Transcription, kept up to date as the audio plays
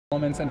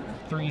Elements and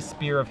 3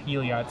 Spear of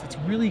Heliots. It's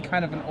really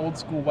kind of an old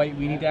school white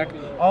weenie deck,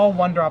 all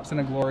 1-drops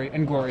and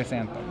Glorious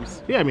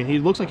Anthems. Yeah, I mean, he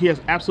looks like he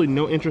has absolutely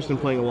no interest in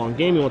playing a long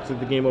game. He wants to get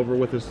the game over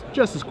with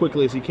just as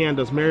quickly as he can,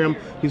 does Merriam.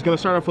 He's going to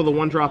start off with a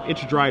 1-drop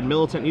Itch-Dried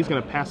Militant, and he's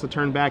going to pass the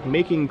turn back,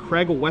 making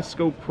Craig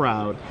Wesco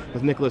proud,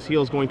 as Nicholas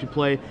Heel is going to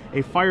play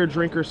a Fire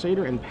Drinker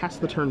Satyr and pass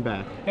the turn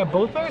back. Yeah,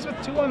 both players with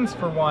 2/1s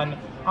for 1.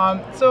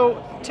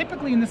 So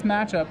typically in this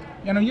matchup,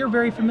 you know, you're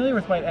very familiar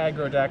with white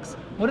aggro decks.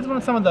 What is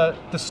some of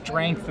the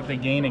strength that they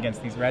gain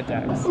against these red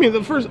decks? I mean,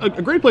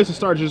 a great place to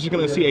start is just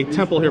going to see a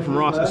temple here from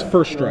Ross is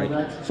First Strike.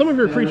 Some of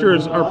your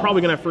creatures are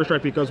probably going to have First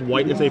Strike because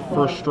white is a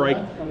First Strike,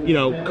 you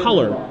know,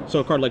 color. So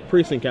a card like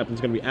Precinct Captain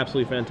is going to be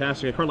absolutely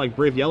fantastic. A card like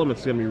Brave the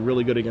Elements is going to be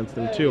really good against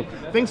them too.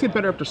 Things get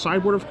better after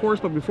sideboard, of course,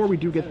 but before we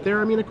do get there,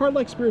 I mean, a card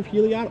like Spear of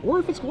Heliod, or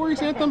if it's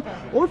Glorious Anthem,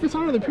 or if it's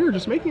Honor of the Pure,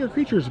 just making your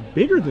creatures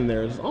bigger than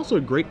theirs is also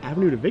a great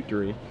avenue to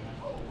victory.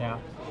 Yeah.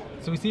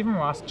 So we see from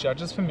Ross,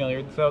 Judge is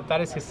familiar, so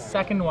that is his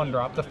second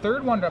 1-drop. The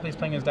third 1-drop he's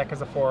playing his deck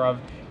as a 4 of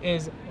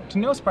is, to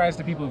no surprise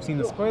to people who've seen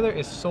the spoiler,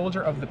 is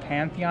Soldier of the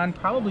Pantheon,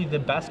 probably the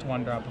best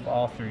 1-drop of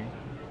all 3. You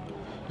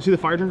see the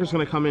Fire Drinker's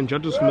going to come in,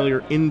 Judge is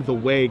familiar in the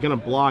way, going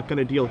to block, going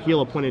to deal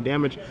heal a point of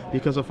damage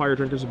because of Fire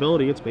Drinker's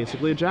ability. It's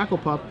basically a Jackal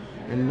Pup.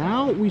 And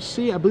now we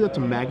see, I believe that's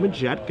a Magma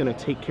Jet, going to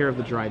take care of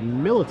the Dried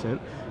Militant.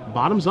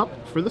 Bottoms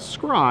up for the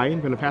Scry, and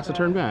going to pass the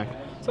turn back.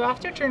 So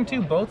after turn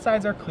 2, both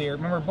sides are clear.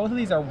 Remember, both of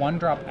these are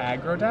 1-drop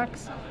aggro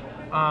decks.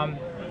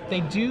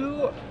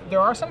 There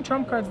are some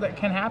trump cards that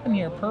can happen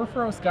here.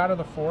 Perforos God of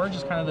the Forge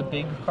is kind of the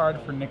big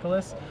card for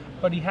Nicholas,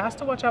 but he has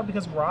to watch out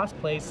because Ross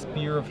plays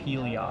Spear of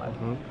Heliod.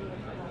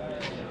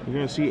 You're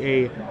going to see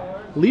a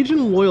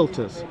Legion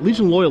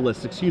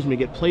Loyalist, excuse me,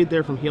 get played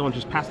there from Heel and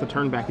just pass the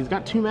turn back. He's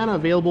got 2 mana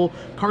available.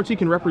 Cards he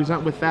can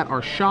represent with that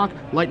are Shock,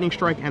 Lightning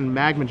Strike, and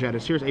Magma Jet.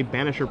 As here's a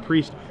Banisher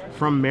Priest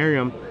from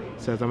Merriam.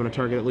 Says I'm going to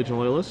target at Legion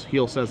Loyalist.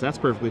 Heel says that's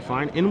perfectly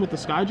fine. In with the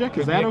Skyjack,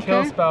 is that okay?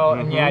 Kill spell,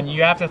 and yeah, and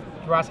you have to.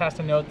 Ross has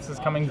to know this is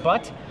coming,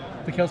 but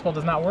the kill spell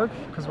does not work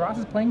because Ross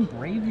is playing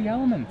Brave the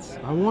Elements.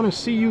 I want to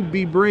see you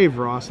be brave,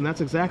 Ross, and that's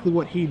exactly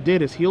what he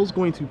did. Is Heel's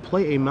going to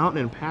play a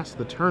Mountain and pass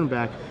the turn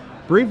back.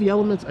 Brave the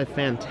Elements, a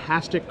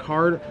fantastic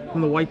card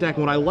from the white deck.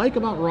 And what I like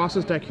about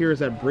Ross's deck here is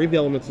that Brave the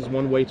Elements is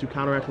one way to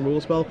counteract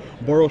removal spell,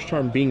 Boros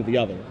Charm being the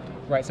other.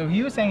 Right, so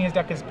he was saying his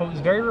deck is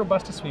very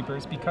robust to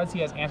sweepers because he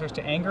has answers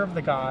to Anger of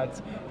the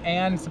Gods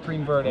and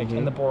Supreme Verdict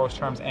and the Boros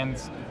Charms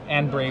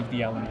and Brave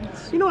the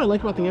Elements. You know what I like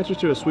about the answers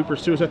to his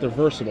sweepers too is that they're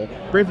versatile.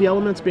 Brave the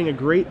Elements being a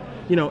great,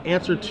 you know,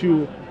 answer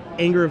to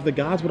Anger of the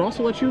Gods would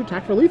also let you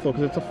attack for lethal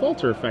because it's a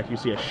falter effect. You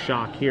see a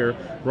Shock here.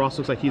 Ross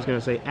looks like he's going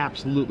to say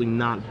absolutely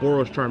not.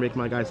 Boros Charm, make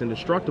my guys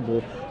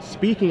indestructible.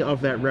 Speaking of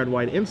that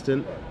red-white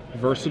instant,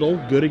 versatile,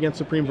 good against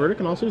Supreme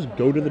Verdict, and also just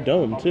go to the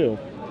dome too.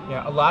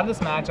 Yeah, a lot of this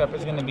matchup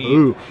is going to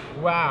be,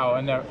 wow,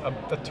 and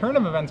a turn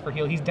of events for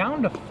Heel. He's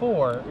down to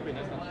 4,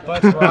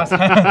 but Ross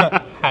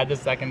had the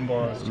second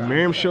Boros Charm.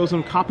 Merriam shows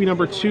him copy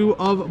number 2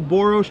 of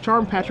Boros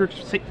Charm, Patrick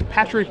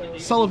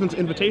Sullivan's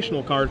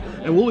Invitational card,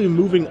 and we'll be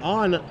moving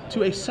on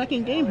to a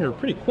second game here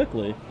pretty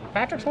quickly.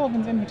 Patrick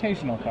Sullivan's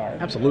Invitational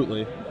card?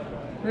 Absolutely.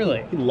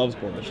 Really? He loves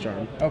Boros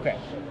Charm. Okay.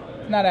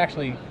 Not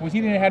actually. He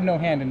had no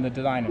hand in the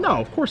design of it. No,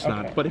 of course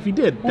not. But if he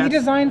did, well, he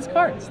designs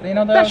cards. You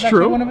know, that's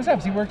true. One of his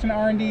ups. He worked in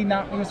R&D.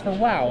 It was for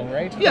WoW,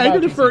 right? Yeah, he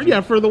did it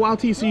for the WoW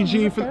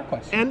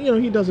TCG. And you know,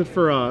 he does it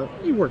for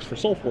he works for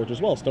Soulforge as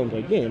well,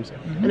 Stoneblade Games.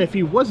 And if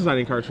he was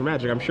designing cards for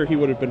Magic, I'm sure he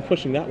would have been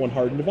pushing that one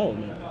hard in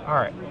development. All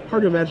right.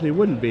 Hard to imagine he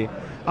wouldn't be.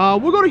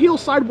 We'll go to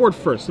Heel's sideboard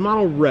first.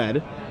 Mono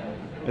red.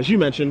 As you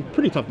mentioned,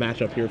 pretty tough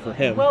matchup here for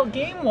him. Well,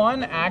 game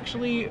 1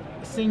 actually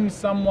seems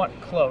somewhat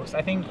close.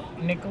 I think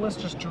Nicholas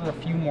just drew a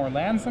few more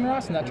lands than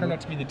Ross, and that turned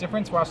out to be the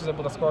difference. Ross was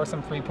able to score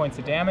some 3 points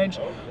of damage.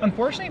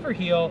 Unfortunately for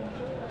Heel,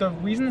 the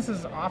reason this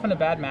is often a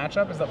bad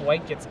matchup is that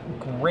white gets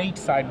great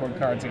sideboard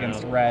cards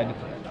against red.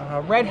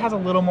 Red has a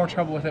little more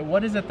trouble with it.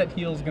 What is it that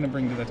Heel's going to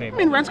bring to the table? I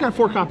mean, red's got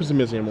 4 copies of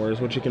Miziamore,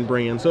 is what you can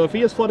bring in. So if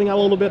he is flooding out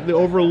a little bit, the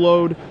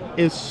overload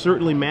is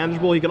certainly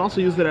manageable. He can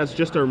also use it as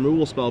just a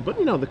removal spell. But,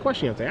 you know, the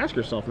question you have to ask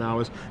yourself now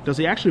is, does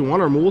he actually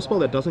want a removal spell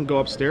that doesn't go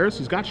upstairs?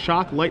 He's got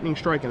Shock, Lightning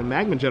Strike, and a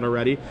Magma Jet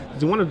already.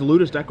 Does he want to dilute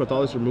his deck with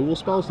all these removal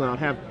spells and not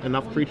have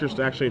enough creatures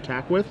to actually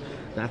attack with?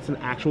 That's an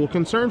actual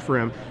concern for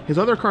him. His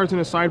other cards in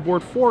his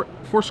sideboard, for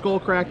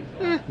Skullcrack,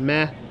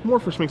 meh. More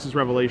for Sphinx's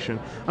Revelation.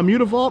 A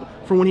Mutavault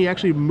for when he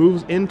actually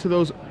moves into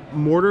those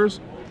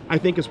mortars, I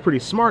think is pretty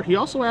smart. He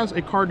also has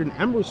a card in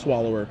Ember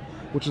Swallower,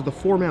 which is the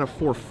 4-mana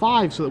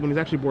 4/5, so that when he's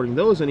actually boarding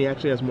those in, he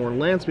actually has more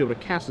lands to be able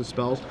to cast his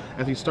spells,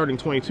 as he's starting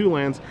 22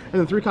 lands,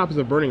 and then 3 copies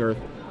of Burning Earth.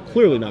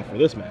 Clearly not for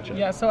this matchup.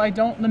 Yeah, so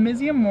the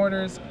Mizium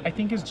Mortars, I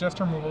think, is just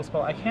a removal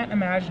spell. I can't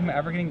imagine him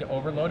ever getting to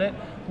overload it.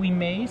 We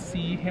may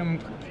see him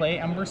play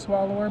Ember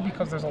Swallower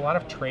because there's a lot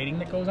of trading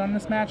that goes on in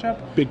this matchup.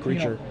 Big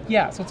creature. You know,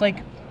 yeah, so it's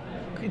like,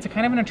 it's a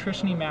kind of an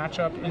attrition-y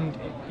matchup, and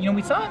you know,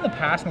 we saw in the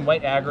past when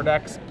white aggro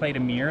decks played a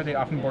mirror, they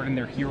often board in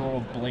their Hero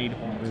of Blade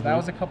Horns. That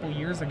was a couple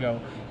years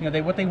ago. You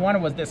know, what they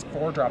wanted was this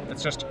 4-drop that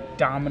just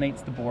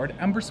dominates the board.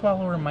 Ember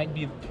Swallower might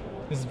be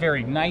is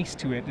very nice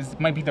to it. This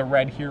might be the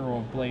red hero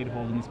of Blade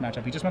Hold in this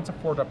matchup. He just wants a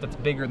 4-drop that's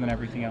bigger than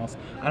everything else.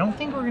 I don't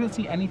think we're going to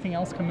see anything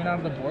else coming out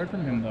of the board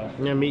from him, though.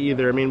 Yeah, me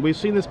either. I mean, we've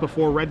seen this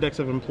before. Red decks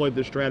have employed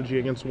this strategy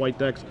against white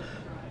decks.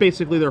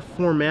 Basically, their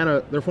 4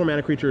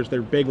 mana creatures,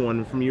 their big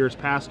one from years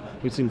past.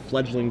 We've seen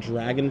Fledgling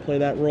Dragon play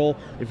that role.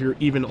 If you're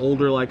even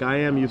older like I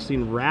am, you've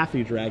seen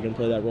Wrathy Dragon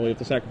play that role. You have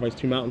to sacrifice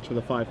 2 mountains for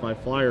the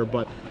 5/5 flyer,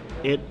 but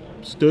it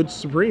stood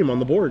supreme on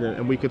the board,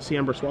 and we could see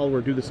Ember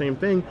Swallower do the same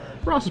thing.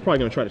 Ross is probably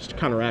going to try to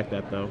counteract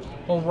that, though.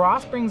 Well,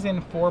 Ross brings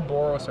in 4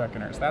 Boros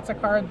Reckoners. That's a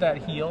card that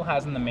Heel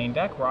has in the main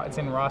deck. It's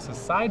in Ross's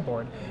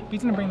sideboard. If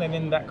he's going to bring that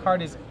in, that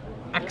card is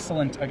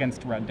excellent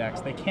against red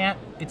decks. They can't,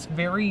 it's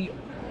very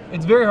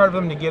hard for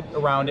them to get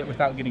around it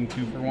without getting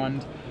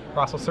 2-for-1.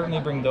 Ross will certainly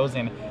bring those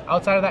in.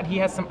 Outside of that, he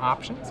has some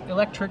options.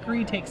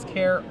 Electrickery takes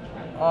care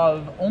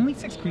of only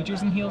 6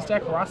 creatures in Heel's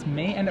deck. Ross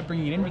may end up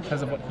bringing it in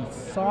because of what he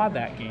saw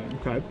that game.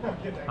 Okay.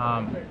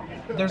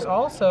 There's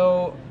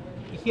also,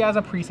 he has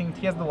a precinct.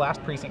 He has the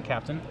last precinct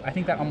captain. I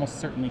think that almost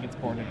certainly gets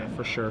boarded in.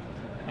 For sure.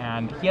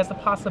 And he has the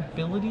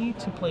possibility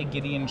to play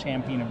Gideon,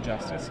 Champion of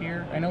Justice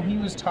here. I know he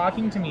was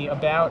talking to me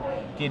about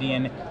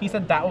Gideon. He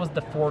said that was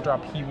the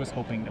 4-drop he was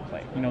hoping to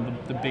play. You know,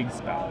 the big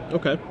spell.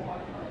 Okay.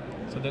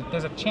 So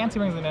there's a chance he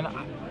brings it in.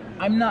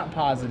 I'm not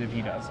positive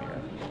he does here.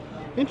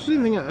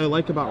 Interesting thing I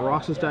like about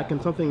Ross's deck,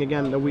 and something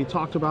again that we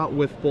talked about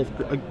with both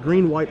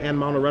green, white, and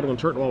mono red when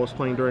Turtwell was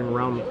playing during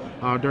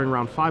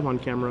round 5 on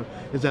camera,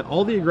 is that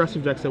all the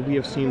aggressive decks that we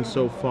have seen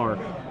so far,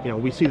 you know,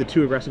 we see the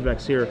 2 aggressive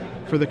decks here.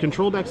 For the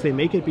control decks, they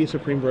make it be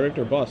Supreme Verdict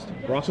or Bust.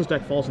 Ross's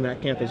deck falls in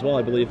that camp as well,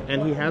 I believe,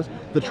 and he has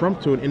the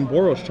trump to it in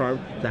Boros Charm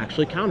to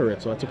actually counter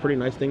it. So that's a pretty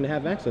nice thing to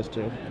have access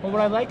to. Well,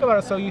 what I like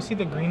about it, so you see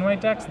the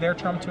green-white decks, their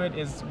trump to it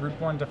is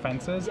Rootborn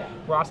Defenses.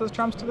 Ross's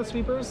trumps to the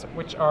sweepers,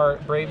 which are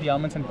Brave the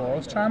Elements and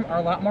Boros Charm,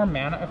 are a lot more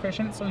mana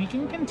efficient, so he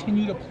can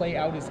continue to play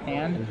out his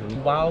hand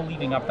while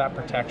leaving up that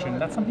protection.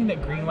 That's something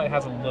that green-white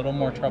has a little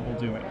more trouble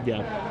doing.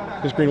 Yeah,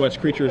 because green-white's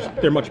creatures,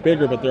 they're much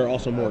bigger, but they're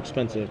also more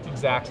expensive.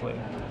 Exactly.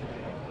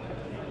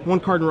 One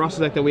card in Ross's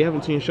deck that we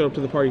haven't seen show up to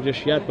the party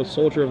just yet, but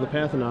Soldier of the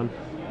Pantheon.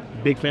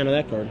 Big fan of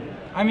that card.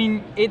 I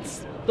mean,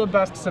 it's the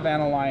best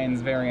Savannah Lions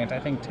variant, I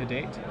think, to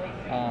date.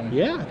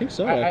 Yeah, I think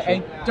so,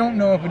 I don't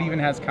know if it even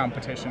has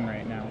competition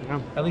right now.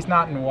 Yeah. At least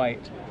not in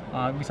white.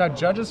 We saw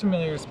Judge's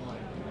Familiars,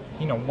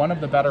 you know, one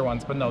of the better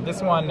ones, but no,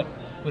 this one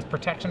with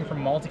protection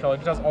from multicolor,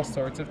 it does all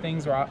sorts of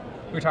things. We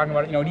were talking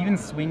about it, you know, it even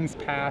swings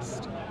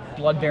past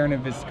Blood Baron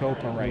of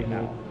Vizkopa right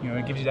now. You know,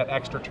 it gives you that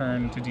extra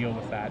turn to deal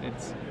with that.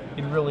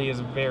 It really is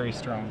very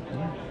strong.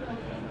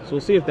 So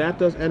we'll see if that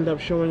does end up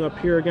showing up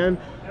here again.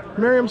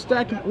 Merriam's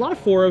deck, a lot of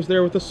 4-ofs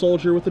there with the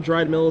Soldier, with the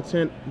Dried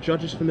Militant,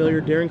 Judge's Familiar,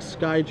 Daring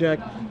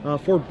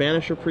Skyjack, 4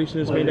 Banisher Priests in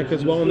his main deck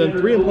as well, and then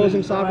 3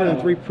 Imposing Sovereign and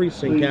 3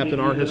 Precinct Captain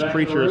are his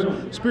creatures.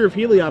 Spear of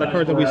Heliod, a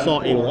card that we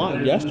saw a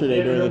lot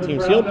yesterday during the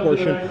Team Sealed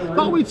portion.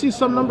 Thought we'd see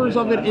some numbers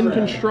of it in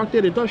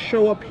Constructed. It does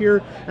show up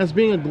here as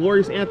being a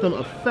Glorious Anthem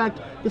effect.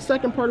 The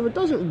second part of it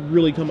doesn't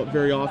really come up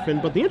very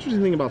often, but the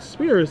interesting thing about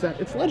Spear is that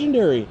it's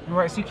legendary.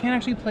 Right, so you can't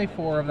actually play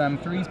 4 of them.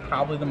 3 is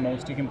probably the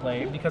most you can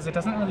play because it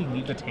doesn't really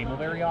leave the table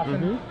very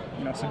often.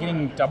 You know, so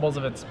getting doubles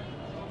of it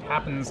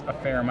happens a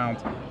fair amount.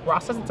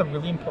 Ross says it's a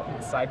really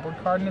important sideboard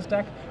card in his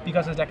deck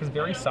because his deck is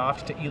very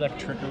soft to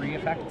Electrickery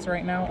effects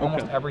right now.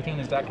 Almost everything in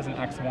his deck is an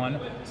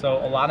X1, so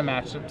a lot of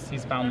matchups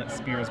he's found that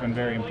Spear has been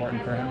very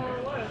important for him.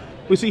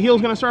 We see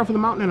Heel's going to start off with a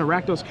Mountain and a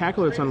Rakdos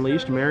Cackler that's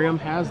unleashed. Merriam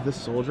has this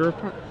Soldier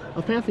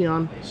of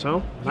Pantheon,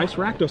 so nice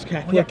Rakdos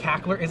Cackler. Well, yeah,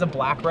 Cackler is a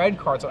black-red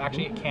card, so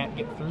actually it can't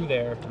get through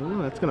there.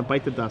 Oh, that's going to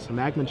bite the dust.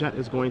 Magma Jet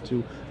is going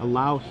to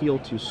allow Heel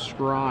to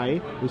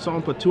scry. We saw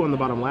him put 2 on the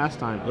bottom last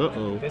time.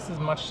 Uh-oh. This is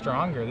much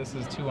stronger. This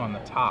is 2 on the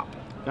top.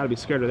 Got to be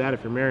scared of that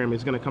if you're Merriam.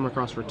 He's going to come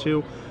across for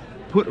 2.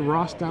 Put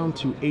Ross down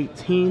to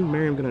 18.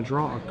 Merriam going to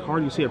draw a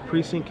card. You see a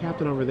Precinct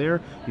Captain over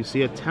there. You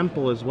see a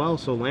Temple as well.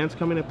 So lands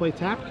coming to play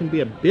tap can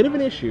be a bit of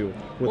an issue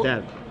with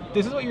that.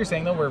 This is what you're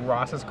saying, though, where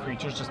Ross's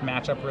creatures just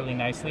match up really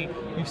nicely.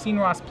 We've seen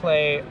Ross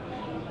play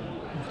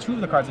 2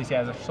 of the cards he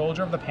has, a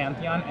Soldier of the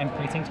Pantheon and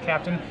Precinct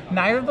Captain.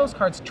 Neither of those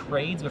cards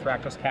trades with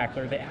Rakdos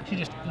Cackler. They actually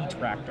just eat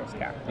Rakdos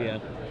Cackler. Yeah.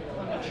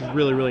 Which is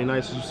really, really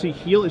nice. As you see,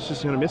 Heel is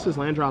just going to miss his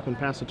land drop and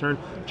pass the turn.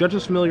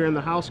 Judge's Familiar in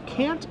the house.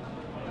 Can't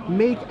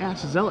make Ash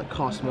Zealot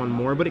cost 1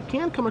 more, but it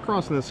can come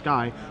across in the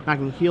sky,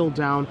 knocking Heel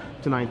down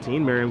to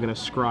 19. Merriam going to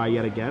scry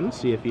yet again,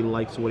 see if he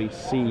likes what he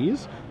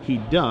sees. He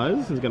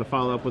does. He's going to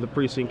follow up with a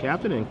Precinct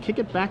Captain and kick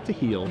it back to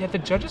Heel. Yeah, the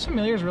Judge's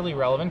Familiar is really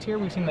relevant here.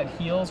 We've seen that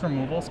Heel's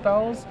removal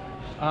spells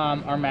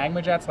are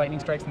Magma Jets, Lightning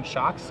Strikes, and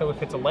Shocks. So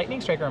if it's a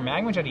Lightning Strike or a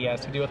Magma Jet he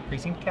has to deal with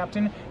Precinct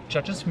Captain,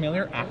 Judge's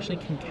Familiar actually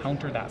can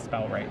counter that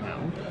spell right now.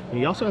 And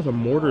he also has a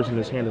Mortars in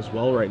his hand as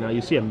well right now.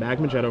 You see a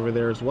Magma Jet over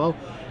there as well.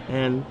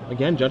 And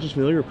again, Judge's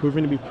Familiar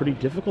proving to be pretty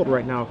difficult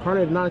right now. A card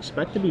I did not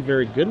expect to be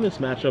very good in this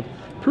matchup,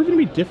 proving to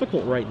be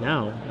difficult right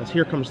now, as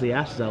here comes the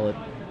Ash Zealot.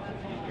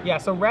 Yeah,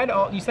 so red,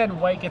 you said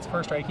white gets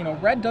first strike. You know,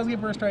 red does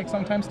get first strike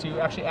sometimes too.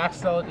 Actually, Ash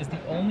Zealot is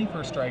the only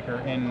first striker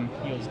in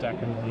Heel's deck,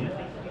 I believe.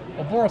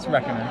 Well, Boros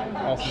Reckoner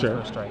also gets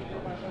first strike.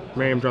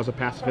 Merriam draws a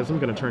pacifism,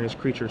 going to turn his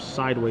creature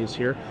sideways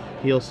here.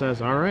 Heel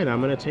says, all right,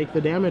 I'm going to take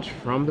the damage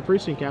from the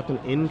Precinct Captain.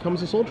 In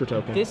comes the Soldier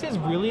token. This is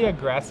really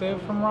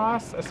aggressive from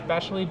Ross,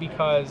 especially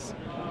because,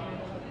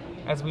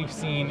 as we've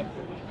seen,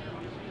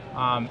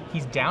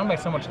 he's down by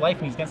so much life,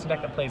 and he's against a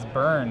deck that plays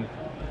Burn.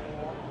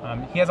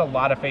 He has a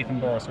lot of faith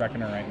in Boros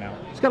Reckoner right now.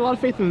 He's got a lot of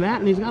faith in that,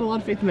 and he's got a lot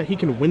of faith in that he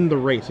can win the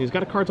race. He's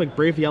got cards like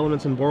Brave the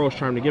Elements and Boros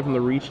Charm to give him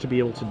the reach to be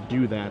able to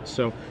do that.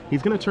 So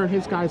he's going to turn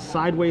his guys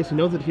sideways. He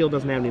knows that Heel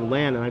doesn't have any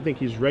land, and I think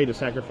he's ready to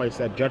sacrifice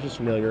that Judge's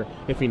Familiar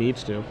if he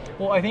needs to.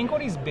 Well, I think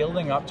what he's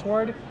building up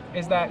toward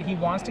is that he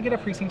wants to get a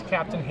Precinct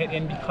Captain hit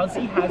in because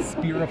he has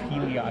Spear of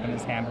Heliod in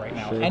his hand right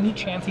now. Sure. Any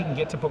chance he can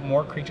get to put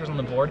more creatures on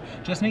the board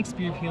just makes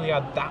Spear of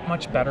Heliod that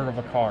much better of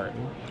a card.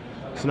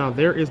 So now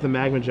there is the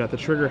Magma Jet. The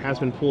trigger has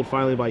been pulled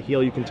finally by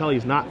Heel. You can tell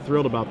he's not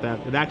thrilled about that.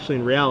 It actually,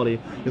 in reality,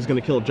 is going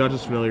to kill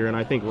Judge's Familiar, and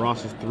I think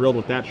Ross is thrilled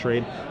with that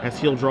trade as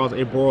Heel draws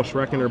a Boros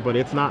Reckoner, but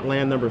it's not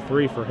land number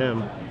 3 for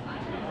him.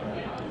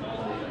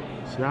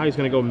 So now he's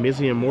going to go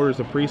Mizium Mortars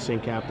the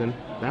Precinct Captain.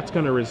 That's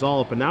going to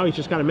resolve, but now he's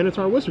just got a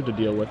Minotaur Wizard to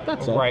deal with.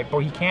 That's all. Right, but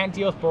he can't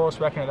deal with Boros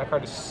Reckoner. That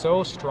card is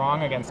so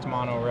strong against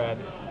mono red.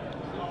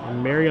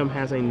 And Merriam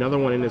has another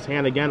one in his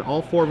hand. Again,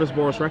 all 4 of his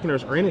Boros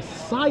Reckoners are in his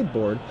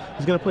sideboard.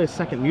 He's going to play a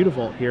second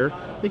Mutavault here.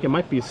 I think it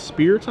might be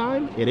Spear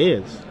time. It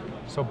is.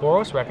 So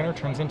Boros Reckoner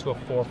turns into a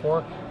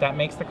 4/4. That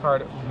makes the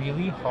card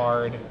really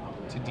hard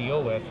to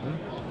deal with.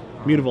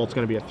 Mutavault's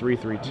going to be a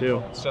 3/3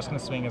 too. It's just going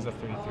to swing as a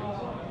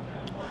 3/3.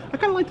 I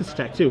kind of like this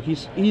deck too.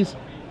 He's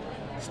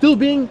still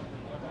being,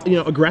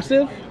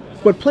 aggressive,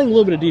 but playing a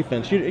little bit of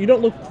defense. You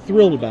don't look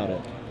thrilled about it.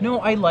 No,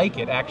 I like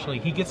it, actually.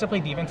 He gets to play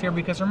defense here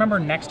because,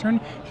 remember, next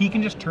turn, he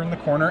can just turn the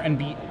corner and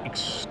be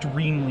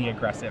extremely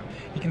aggressive.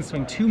 He can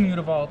swing 2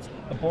 Mutavaults,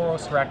 a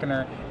Boros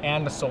Reckoner,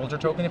 and a Soldier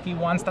token if he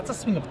wants. That's a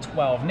swing of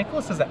 12.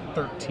 Nicholas is at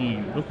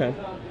 13. Okay.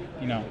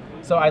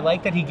 So I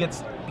like that he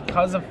gets,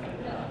 I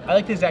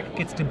like this deck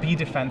gets to be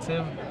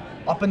defensive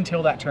up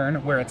until that turn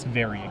where it's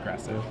very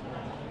aggressive.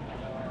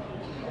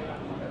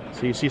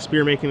 So you see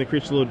Spear making the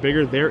creature a little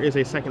bigger. There is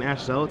a second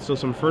Ash Zealot, so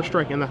some first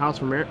strike in the house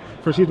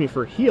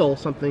for Heel,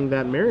 something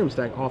that Merriam's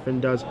deck often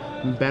does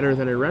better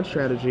than a red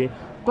strategy.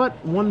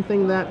 But one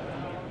thing that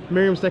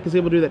Merriam's deck is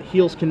able to do that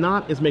Heels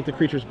cannot is make the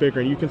creatures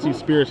bigger, and you can see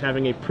Spears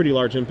having a pretty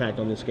large impact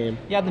on this game.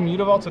 Yeah, the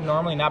Mutavaults would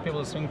normally not be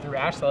able to swing through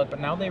Ash Zealot, but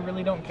now they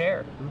really don't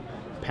care.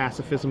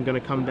 Pacifism going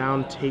to come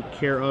down, take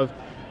care of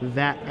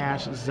that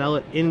Ash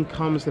Zealot. In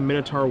comes the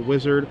Minotaur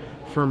Wizard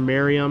for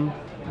Merriam.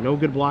 No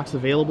good blocks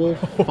available.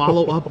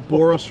 Follow up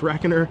Boros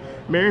Reckoner.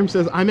 Merriam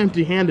says, I'm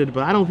empty-handed,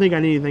 but I don't think I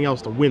need anything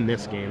else to win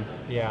this game.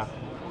 Yeah.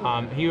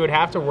 He would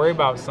have to worry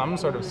about some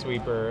sort of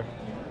sweeper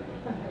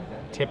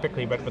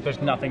typically, but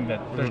there's nothing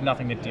that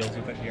deals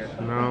with it here.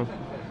 No.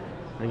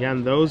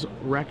 Again, those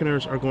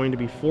Reckoners are going to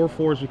be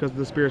 4/4s because of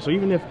the Spear. So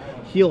even if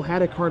Heel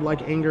had a card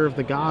like Anger of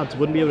the Gods,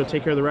 wouldn't be able to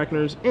take care of the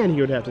Reckoners, and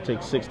he would have to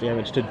take 6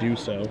 damage to do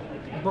so.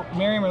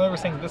 Merriam was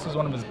saying this was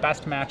one of his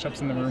best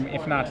matchups in the room,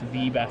 if not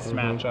the best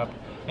matchup.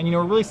 And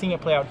we're really seeing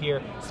it play out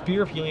here.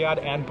 Spear of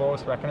Heliod and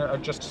Boros Reckoner are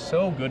just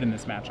so good in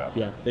this matchup.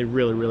 Yeah, they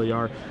really, really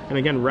are. And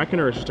again,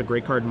 Reckoner is just a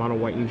great card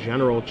mono-white in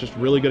general. It's just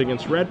really good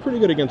against red, pretty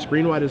good against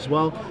green-white as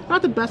well.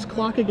 Not the best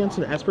clock against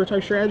an Esper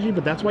type strategy,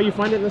 but that's why you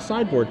find it in the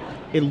sideboard.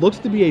 It looks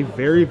to be a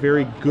very,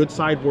 very good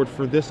sideboard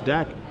for this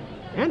deck,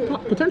 and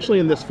potentially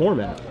in this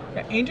format.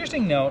 Yeah,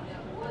 interesting note.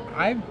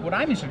 What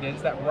I'm interested in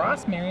is that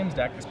Ross Merriam's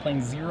deck is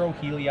playing 0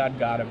 Heliod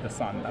God of the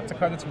Sun. That's a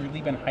card that's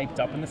really been hyped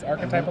up in this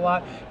archetype a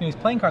lot. He's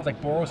playing cards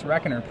like Boros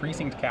Reckoner,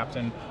 Precinct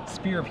Captain,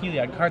 Spear of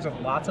Heliod, cards with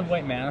lots of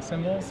white mana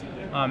symbols.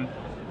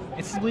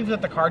 It's believed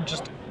that the card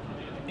just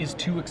is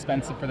too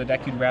expensive for the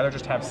deck. You'd rather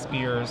just have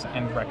Spears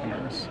and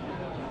Reckoners.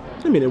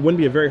 I mean, it wouldn't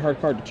be a very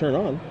hard card to turn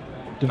on.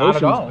 Not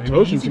at all.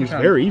 Devotion seems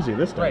very easy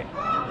this time. Right.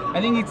 I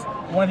think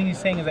one thing he's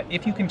saying is that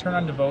if you can turn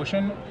on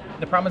Devotion,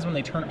 the problem is when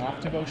they turn off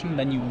Devotion,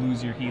 then you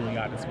lose your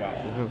Heliod as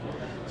well.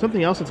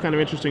 Something else that's kind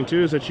of interesting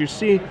too is that you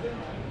see,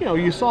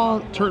 you saw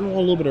Turtonwall a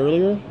little bit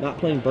earlier, not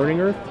playing Burning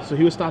Earth, so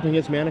he was stopping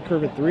his mana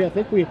curve at 3. I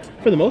think we,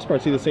 for the most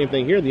part, see the same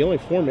thing here. The only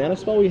 4 mana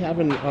spell we have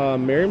in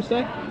Merriam's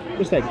deck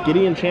is that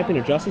Gideon Champion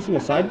of Justice in the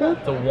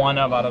sideboard. The one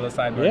out of the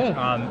sideboard.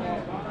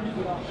 Yeah.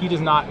 He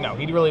does not. No,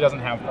 he really doesn't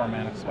have 4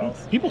 mana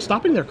spells. People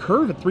stopping their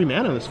curve at 3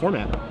 mana in this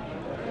format.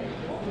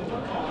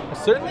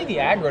 Certainly the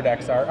aggro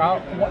decks are,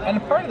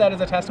 and part of that is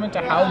a testament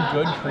to how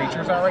good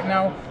creatures are right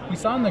now. We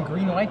saw in the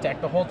green-white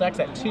deck, the whole deck's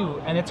at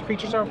 2, and its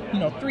creatures are,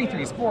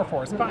 3/3s,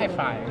 4/4s,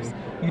 5/5s.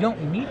 You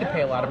don't need to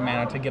pay a lot of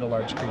mana to get a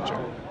large creature.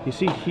 You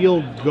see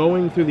Heel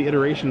going through the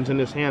iterations in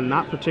his hand,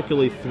 not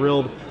particularly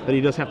thrilled that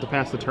he does have to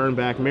pass the turn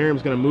back.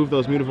 Merriam's going to move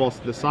those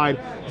Mutavaults to the side.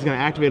 He's going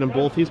to activate them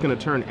both. He's going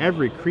to turn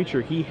every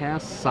creature he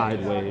has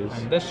sideways.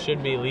 And this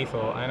should be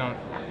lethal. And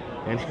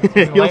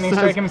lightning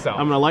strike himself.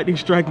 I'm going to lightning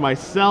strike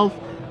myself.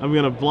 I'm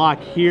going to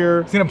block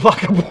here. He's going to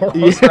block a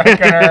Boros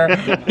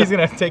Reckoner. He's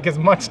going to take as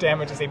much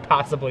damage as he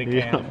possibly can.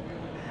 Yeah.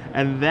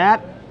 And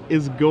that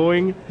is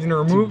going He's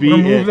going to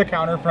remove the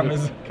counter from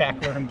his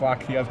Cackler and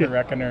block the other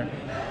Reckoner.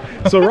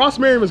 So Ross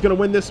Merriam is going to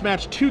win this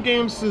match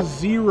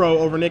 2-0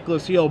 over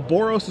Nicholas Heel.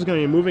 Boros is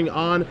going to be moving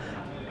on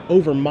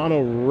over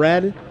mono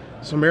red.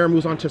 So Merriam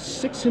moves on to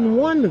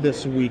 6-1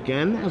 this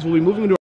weekend, as we'll be moving into